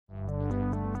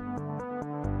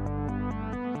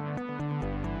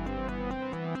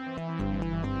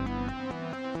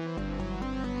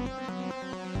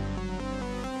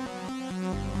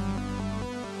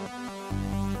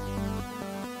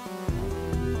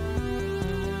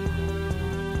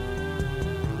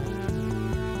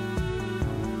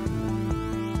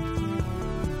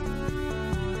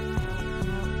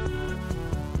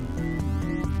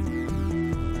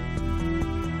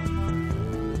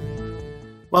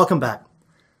Welcome back.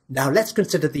 Now let's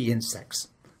consider the insects.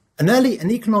 An early and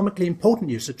economically important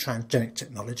use of transgenic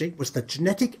technology was the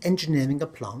genetic engineering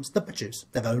of plants that produce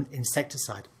their own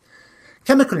insecticide.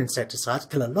 Chemical insecticides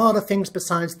kill a lot of things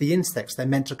besides the insects they're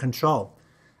meant to control.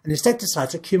 And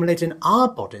insecticides accumulate in our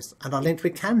bodies and are linked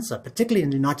with cancer, particularly in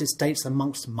the United States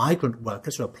amongst migrant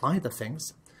workers who apply the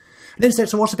things. And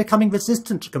insects are also becoming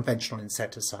resistant to conventional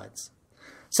insecticides.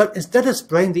 So instead of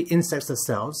spraying the insects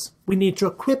themselves, we need to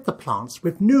equip the plants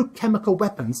with new chemical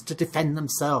weapons to defend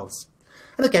themselves.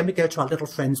 And again, we go to our little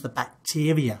friends, the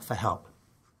bacteria, for help.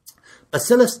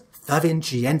 Bacillus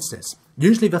thuringiensis,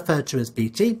 usually referred to as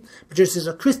Bt, produces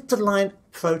a crystalline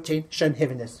protein shown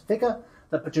here in this figure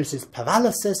that produces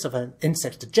paralysis of an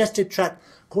insect's digestive tract,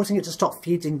 causing it to stop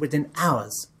feeding within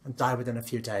hours and die within a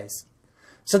few days.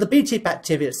 So the Bt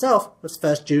bacteria itself was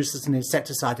first used as an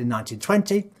insecticide in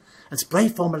 1920, and spray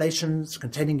formulations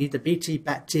containing either Bt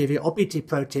bacteria or Bt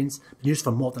proteins have been used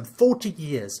for more than 40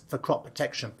 years for crop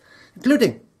protection,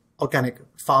 including organic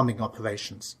farming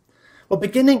operations. Well,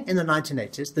 beginning in the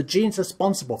 1980s, the genes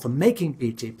responsible for making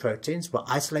Bt proteins were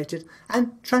isolated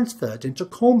and transferred into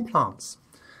corn plants.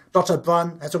 Dr.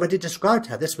 Brun has already described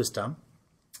how this was done.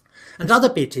 And other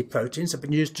Bt proteins have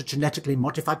been used to genetically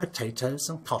modify potatoes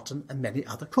and cotton and many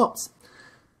other crops.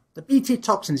 The Bt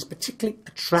toxin is particularly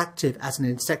attractive as an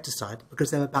insecticide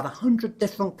because there are about 100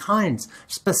 different kinds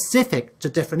specific to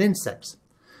different insects.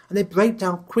 And they break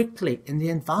down quickly in the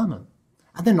environment.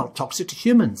 And they're not toxic to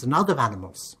humans and other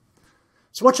animals.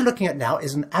 So what you're looking at now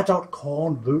is an adult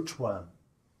corn rootworm.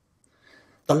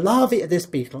 The larvae of this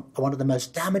beetle are one of the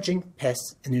most damaging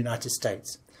pests in the United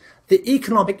States. The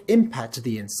economic impact of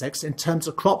the insects in terms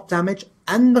of crop damage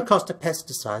and the cost of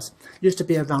pesticides used to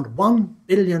be around $1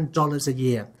 billion a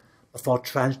year before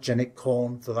transgenic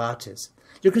corn varieties.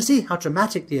 You can see how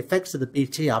dramatic the effects of the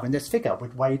Bt are in this figure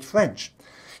with Wade French.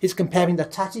 He's comparing the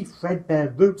tatty, threadbare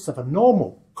roots of a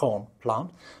normal corn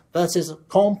plant versus a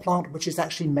corn plant which is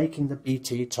actually making the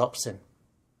Bt toxin.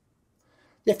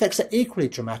 The effects are equally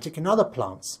dramatic in other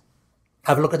plants.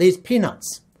 Have a look at these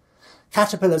peanuts.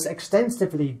 Caterpillars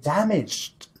extensively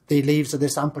damaged the leaves of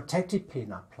this unprotected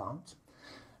peanut plant.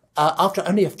 After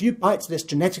only a few bites of this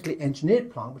genetically engineered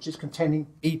plant, which is containing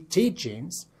Bt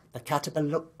genes, the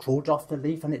caterpillar crawled off the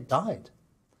leaf and it died.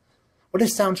 Well,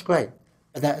 this sounds great,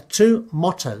 but there are two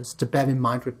mottos to bear in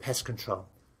mind with pest control.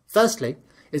 Firstly,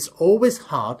 it's always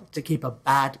hard to keep a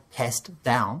bad pest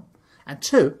down, and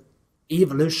two,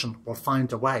 evolution will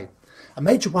find a way. A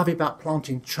major worry about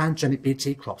planting transgenic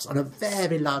Bt crops on a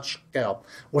very large scale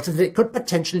was that it could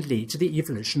potentially lead to the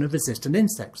evolution of resistant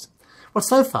insects. Well,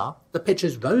 so far, the picture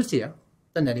is rosier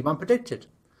than anyone predicted.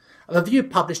 A review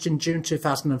published in June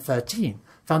 2013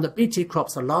 found that Bt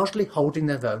crops are largely holding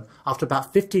their own after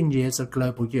about 15 years of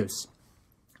global use.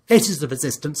 Cases of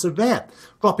resistance are rare,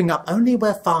 cropping up only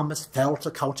where farmers fail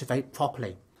to cultivate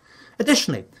properly.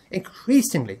 Additionally,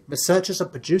 increasingly, researchers are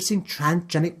producing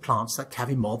transgenic plants that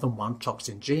carry more than one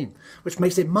toxin gene, which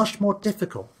makes it much more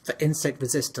difficult for insect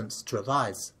resistance to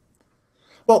arise.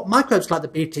 Well, microbes like the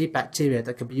Bt bacteria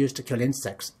that can be used to kill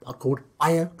insects are called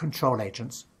biocontrol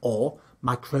agents or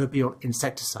microbial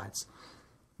insecticides.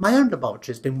 My own laboratory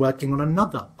has been working on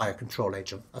another biocontrol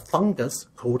agent, a fungus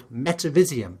called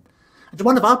Metarhizium. And in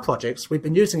one of our projects, we've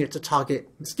been using it to target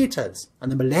mosquitoes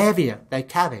and the malaria they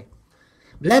carry.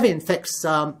 Malaria infects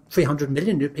 300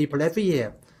 million new people every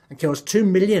year and kills 2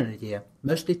 million a year,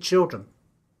 mostly children.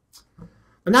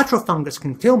 The natural fungus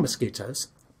can kill mosquitoes,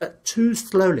 but too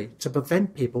slowly to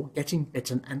prevent people getting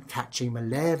bitten and catching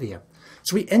malaria.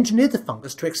 So we engineered the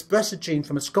fungus to express a gene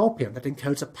from a scorpion that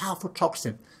encodes a powerful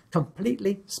toxin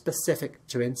completely specific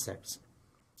to insects.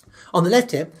 On the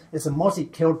left here is a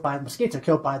mosquito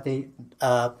killed by the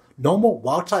normal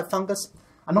wild-type fungus,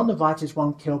 and on the right is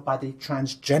one killed by the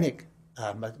transgenic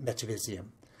Metarhizium.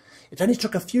 It only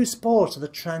took a few spores of the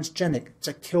transgenic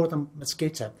to kill the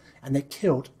mosquito, and they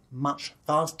killed much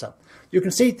faster. You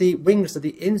can see the wings of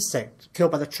the insect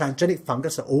killed by the transgenic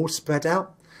fungus are all spread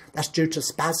out. That's due to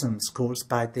spasms caused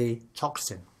by the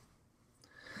toxin.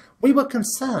 We were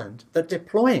concerned that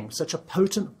deploying such a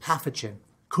potent pathogen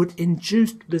could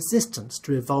induce resistance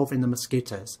to evolve in the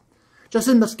mosquitoes. Just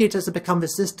as mosquitoes have become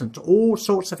resistant to all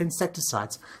sorts of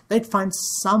insecticides, they'd find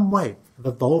some way of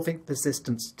evolving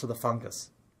resistance to the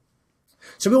fungus.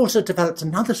 So we also developed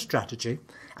another strategy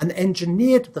and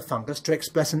engineered the fungus to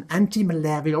express an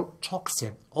anti-malarial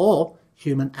toxin or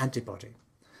human antibody.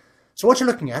 So what you're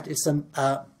looking at is some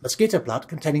mosquito blood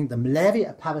containing the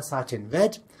malaria parasite in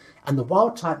red and the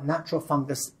wild-type natural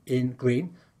fungus in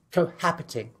green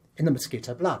cohabiting in the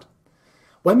mosquito blood.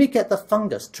 When we get the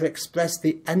fungus to express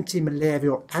the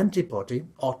anti-malarial antibody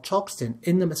or toxin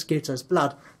in the mosquito's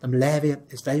blood, the malaria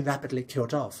is very rapidly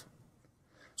killed off.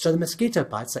 So the mosquito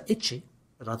bites are itchy,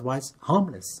 but otherwise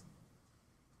harmless.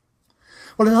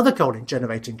 Well, another goal in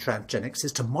generating transgenics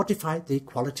is to modify the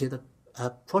quality of the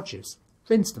produce.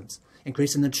 For instance,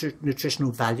 increasing the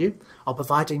nutritional value or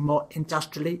providing more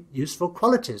industrially useful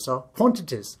qualities or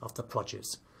quantities of the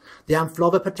produce. The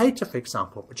Amflora potato, for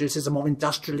example, produces a more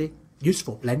industrially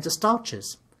useful blend of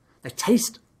starches. They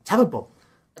taste terrible,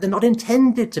 but they're not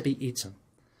intended to be eaten.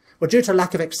 Well, due to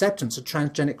lack of acceptance of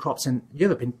transgenic crops in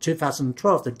Europe in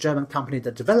 2012, the German company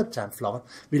that developed Amflora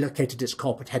relocated its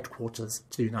corporate headquarters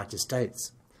to the United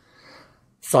States.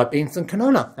 Soybeans and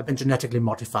canola have been genetically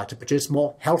modified to produce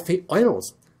more healthy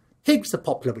oils. Pigs are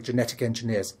popular with genetic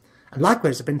engineers, and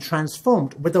likewise have been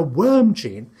transformed with a worm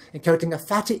gene encoding a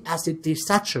fatty acid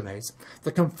desaturase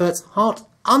that converts heart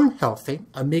unhealthy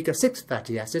omega-6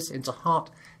 fatty acids into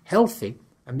heart healthy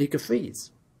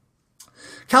omega-3s.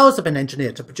 Cows have been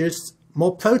engineered to produce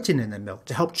more protein in their milk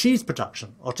to help cheese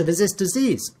production or to resist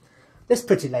disease. This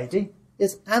pretty lady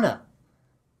is Anna,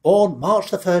 born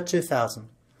March the 3rd, 2000.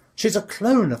 She's a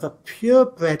clone of a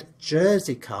purebred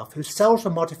Jersey calf whose cells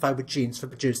were modified with genes for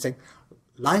producing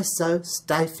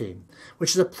lysosteiphine,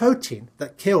 which is a protein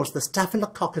that kills the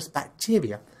Staphylococcus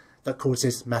bacteria that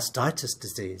causes mastitis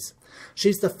disease.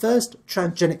 She's the first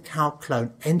transgenic cow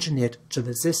clone engineered to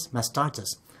resist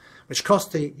mastitis, which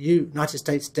cost the United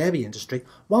States dairy industry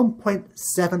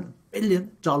 $1.7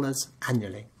 billion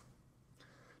annually.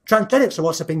 Transgenics are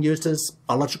also being used as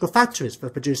biological factories for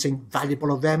producing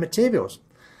valuable or rare materials.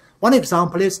 One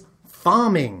example is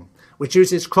farming, which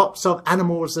uses crops of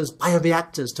animals as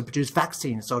bioreactors to produce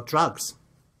vaccines or drugs.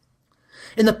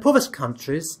 In the poorest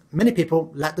countries, many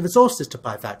people lack the resources to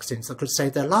buy vaccines that could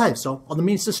save their lives or the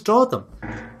means to store them.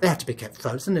 They have to be kept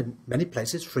frozen. In many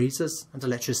places, freezers and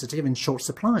electricity are in short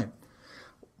supply.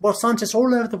 Well, scientists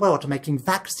all over the world are making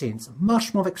vaccines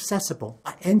much more accessible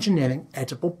by engineering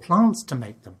edible plants to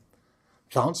make them.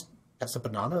 Plants, that's a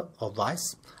banana or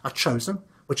rice, are chosen,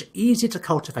 which are easy to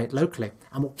cultivate locally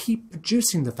and will keep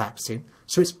producing the vaccine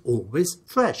so it's always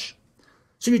fresh.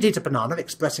 So you'd eat a banana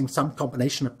expressing some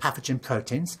combination of pathogen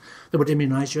proteins that would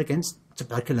immunise you against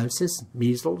tuberculosis,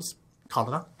 measles,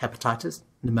 cholera, hepatitis,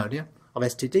 pneumonia or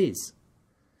STDs.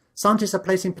 Scientists are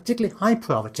placing particularly high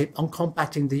priority on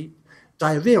combating the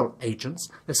diarrheal agents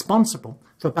responsible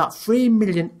for about 3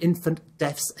 million infant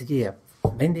deaths a year,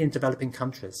 mainly in developing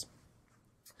countries.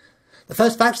 The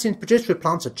first vaccines produced with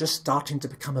plants are just starting to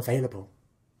become available.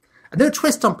 A new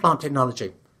twist on plant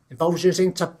technology involves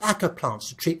using tobacco plants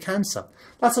to treat cancer.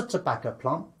 That's a tobacco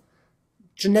plant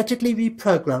genetically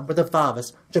reprogrammed with a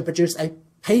virus to produce a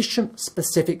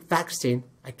patient-specific vaccine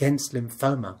against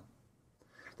lymphoma.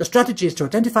 The strategy is to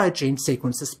identify a gene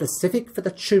sequence that's specific for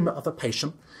the tumour of a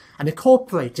patient and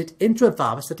incorporate it into a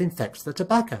virus that infects the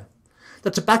tobacco. The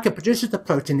tobacco produces the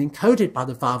protein encoded by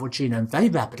the viral genome very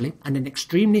rapidly and in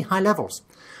extremely high levels.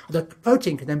 The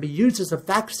protein can then be used as a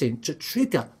vaccine to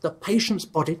trigger the patient's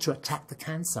body to attack the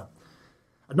cancer.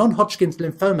 A non-Hodgkin's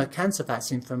lymphoma cancer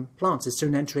vaccine from plants is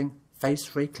soon entering phase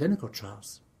 3 clinical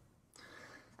trials.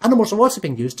 Animals are also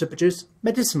being used to produce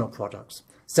medicinal products.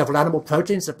 Several animal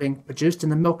proteins are being produced in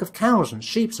the milk of cows and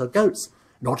sheep or goats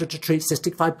in order to treat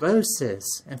cystic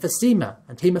fibrosis, emphysema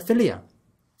and haemophilia.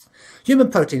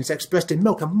 Human proteins expressed in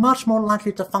milk are much more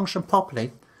likely to function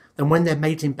properly than when they're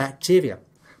made in bacteria.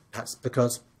 That's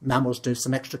because mammals do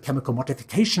some extra chemical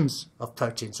modifications of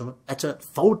proteins or are better at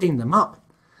folding them up.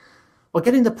 Well,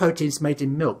 getting the proteins made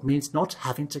in milk means not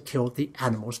having to kill the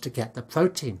animals to get the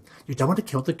protein. You don't want to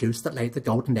kill the goose that laid the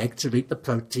golden egg to reap the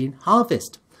protein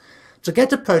harvest. To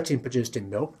get a protein produced in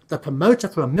milk, the promoter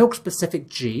for a milk-specific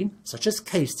gene, such as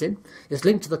casein, is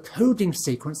linked to the coding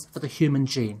sequence for the human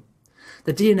gene.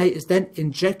 The DNA is then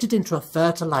injected into a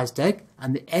fertilized egg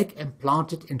and the egg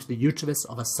implanted into the uterus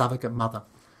of a surrogate mother.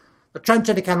 The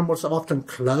transgenic animals are often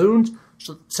cloned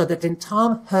so that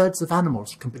entire herds of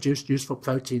animals can produce useful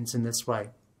proteins in this way.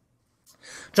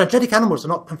 Transgenic animals are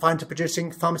not confined to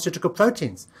producing pharmaceutical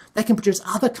proteins. They can produce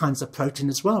other kinds of protein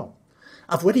as well.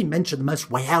 I've already mentioned the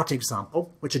most way out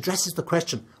example, which addresses the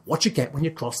question, what you get when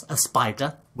you cross a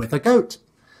spider with a goat.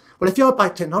 Well, if you're a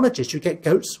biotechnologist, you get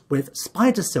goats with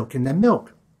spider silk in their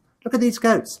milk. Look at these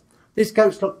goats. These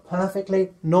goats look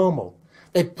perfectly normal.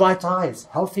 They have bright eyes,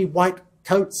 healthy white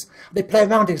coats. They play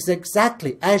around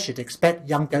exactly as you'd expect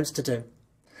young goats to do.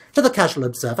 To the casual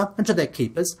observer and to their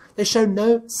keepers, they show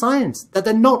no signs that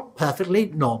they're not perfectly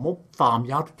normal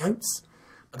farmyard goats.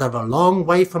 But they're a long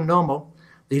way from normal.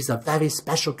 These are very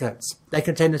special goats. They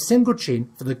contain a single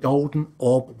gene for the golden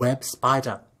orb web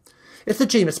spider. It's the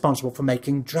gene responsible for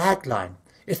making dragline.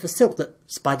 It's the silk that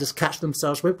spiders catch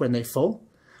themselves with when they fall.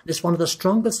 It's one of the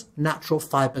strongest natural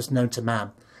fibres known to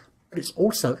man, but it's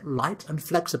also light and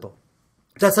flexible.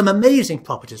 It has some amazing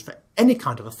properties for any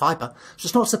kind of a fibre, so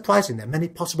it's not surprising there are many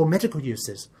possible medical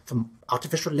uses, from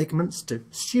artificial ligaments to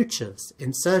sutures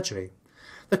in surgery.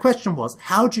 The question was,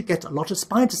 how do you get a lot of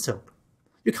spider silk?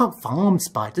 You can't farm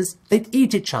spiders, they'd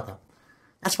eat each other.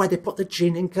 That's why they put the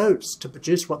gene in goats to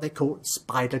produce what they call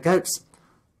spider goats.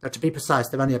 Now, to be precise,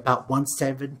 they're only about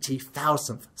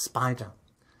 1/70,000th spider.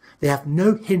 They have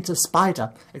no hint of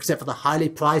spider except for the highly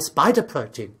prized spider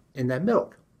protein in their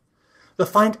milk.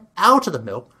 Refined out of the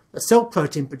milk, the silk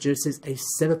protein produces a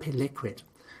syrupy liquid.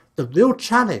 The real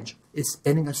challenge is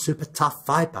spinning a super tough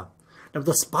fibre. Now,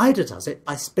 the spider does it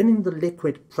by spinning the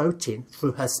liquid protein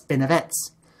through her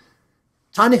spinnerets.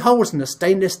 Tiny holes in the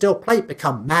stainless steel plate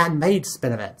become man-made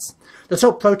spinnerets. The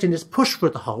silk protein is pushed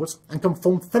through the holes and can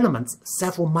form filaments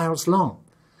several miles long.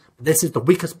 But this is the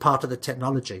weakest part of the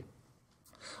technology.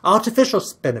 Artificial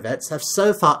spinnerets have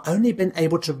so far only been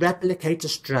able to replicate a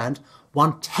strand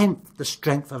 1/10 the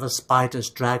strength of a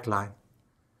spider's dragline.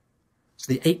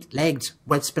 So the 8-legged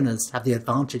web spinners have the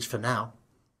advantage for now.